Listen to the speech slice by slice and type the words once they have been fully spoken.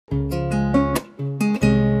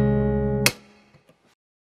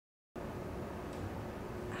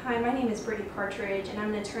name is Brittany Partridge, and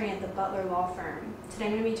I'm an attorney at the Butler Law Firm. Today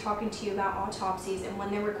I'm going to be talking to you about autopsies and when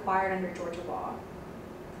they're required under Georgia law.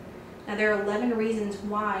 Now, there are 11 reasons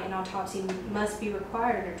why an autopsy must be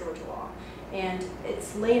required under Georgia law, and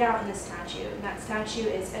it's laid out in the statute. And that statute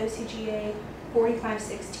is OCGA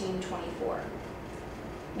 4516-24.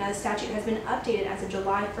 Now, the statute has been updated as of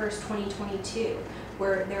July 1st, 2022,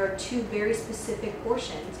 where there are two very specific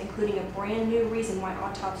portions, including a brand new reason why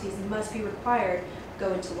autopsies must be required,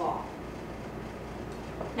 go into law.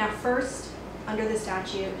 Now, first, under the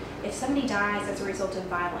statute, if somebody dies as a result of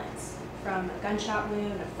violence, from a gunshot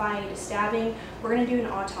wound, a fight, a stabbing, we're going to do an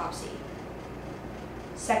autopsy.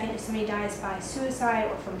 Second, if somebody dies by suicide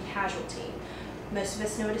or from casualty. Most of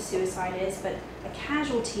us know what a suicide is, but a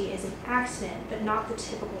casualty is an accident, but not the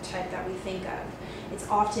typical type that we think of. It's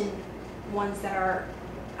often ones that are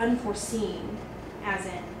unforeseen, as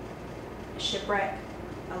in a shipwreck,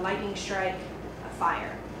 a lightning strike, a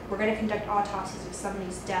fire. We're going to conduct autopsies if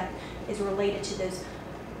somebody's death is related to those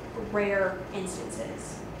rare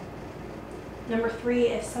instances. Number three,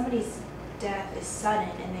 if somebody's death is sudden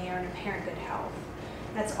and they are in apparent good health.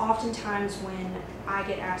 That's oftentimes when I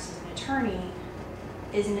get asked as an attorney,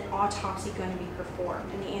 is an autopsy going to be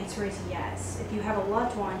performed? And the answer is yes. If you have a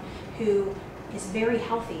loved one who is very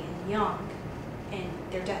healthy and young and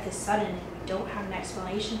their death is sudden and we don't have an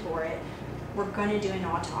explanation for it, we're going to do an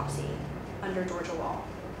autopsy under Georgia law.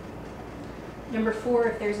 Number four,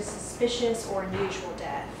 if there's a suspicious or unusual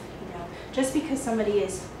death, just because somebody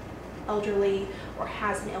is elderly or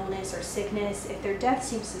has an illness or sickness, if their death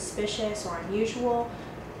seems suspicious or unusual,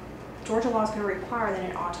 Georgia law is going to require that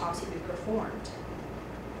an autopsy be performed.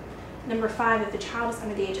 Number five, if the child is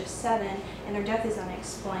under the age of 7 and their death is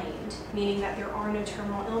unexplained, meaning that there are no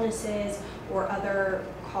terminal illnesses or other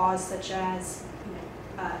cause such as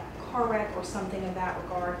a car wreck or something of that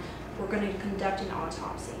regard, we're going to conduct an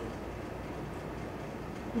autopsy.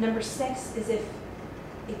 Number 6 is if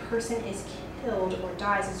a person is killed or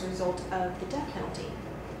dies as a result of the death penalty.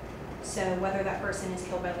 So whether that person is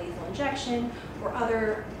killed by lethal injection or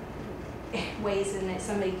other ways in that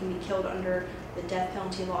somebody can be killed under the death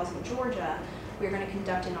penalty laws in Georgia, we're going to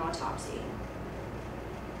conduct an autopsy.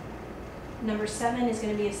 Number 7 is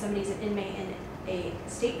going to be if somebody's an inmate in a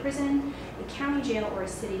state prison, a county jail, or a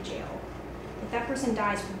city jail. If that person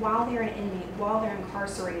dies while they're an inmate, while they're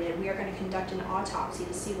incarcerated, we are going to conduct an autopsy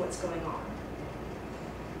to see what's going on.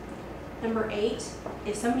 Number 8,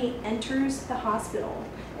 if somebody enters the hospital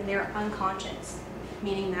and they're unconscious,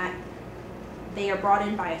 meaning that they are brought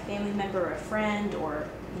in by a family member or a friend or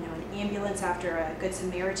an ambulance after a Good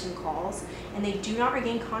Samaritan calls, and they do not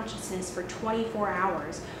regain consciousness for 24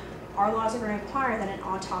 hours, our laws are going to require that an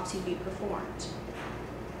autopsy be performed.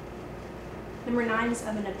 Number 9 is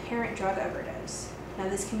of an apparent drug overdose. Now,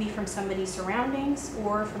 this can be from somebody's surroundings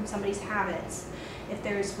or from somebody's habits. If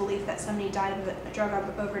there's belief that somebody died of a drug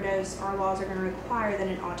overdose, our laws are going to require that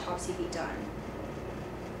an autopsy be done.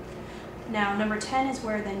 Now, number 10 is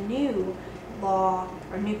where the new law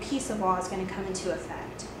or new piece of law is going to come into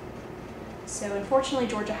effect. So unfortunately,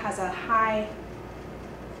 Georgia has a high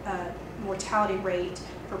mortality rate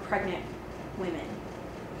for pregnant women.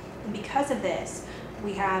 And because of this,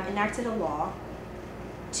 we have enacted a law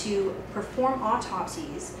to perform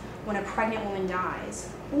autopsies when a pregnant woman dies,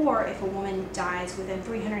 or if a woman dies within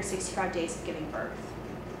 365 days of giving birth.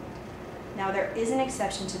 Now, there is an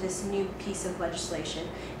exception to this new piece of legislation,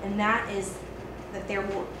 and that is that there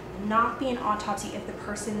will not be an autopsy if the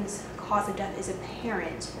person's cause of death is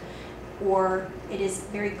apparent, or it is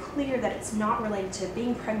very clear that it's not related to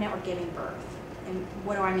being pregnant or giving birth. And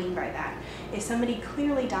what do I mean by that? If somebody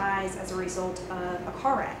clearly dies as a result of a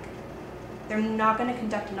car wreck, they're not going to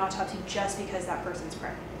conduct an autopsy just because that person's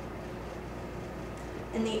pregnant.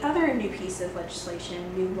 And the other new piece of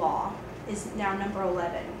legislation, new law, is now number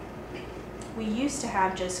 11. We used to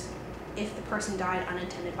have just if the person died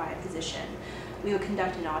unattended by a physician, we would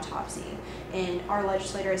conduct an autopsy. And our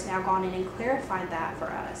legislator has now gone in and clarified that for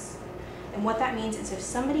us. And what that means is if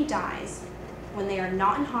somebody dies when they are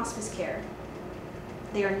not in hospice care,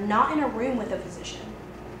 they are not in a room with a physician,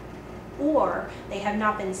 or they have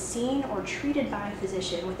not been seen or treated by a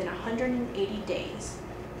physician within 180 days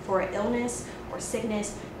for an illness or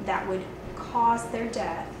sickness that would cause their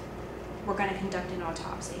death, we're going to conduct an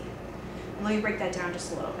autopsy. And let me break that down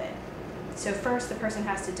just a little bit. So first, the person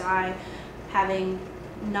has to die having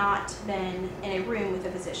not been in a room with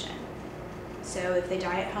a physician. So if they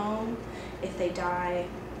die at home, if they die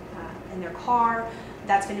in their car,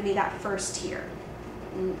 that's going to be that first tier.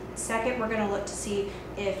 And second, we're going to look to see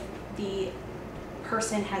if the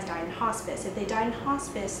person has died in hospice. If they died in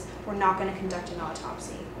hospice, we're not going to conduct an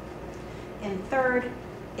autopsy. And third,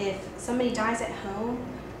 If somebody dies at home,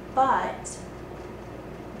 but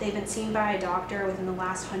they've been seen by a doctor within the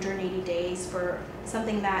last 180 days for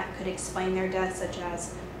something that could explain their death, such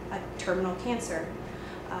as a terminal cancer,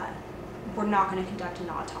 we're not going to conduct an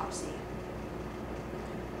autopsy.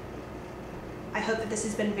 I hope that this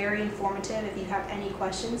has been very informative. If you have any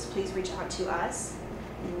questions, please reach out to us,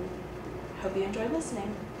 and hope you enjoyed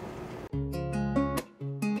listening.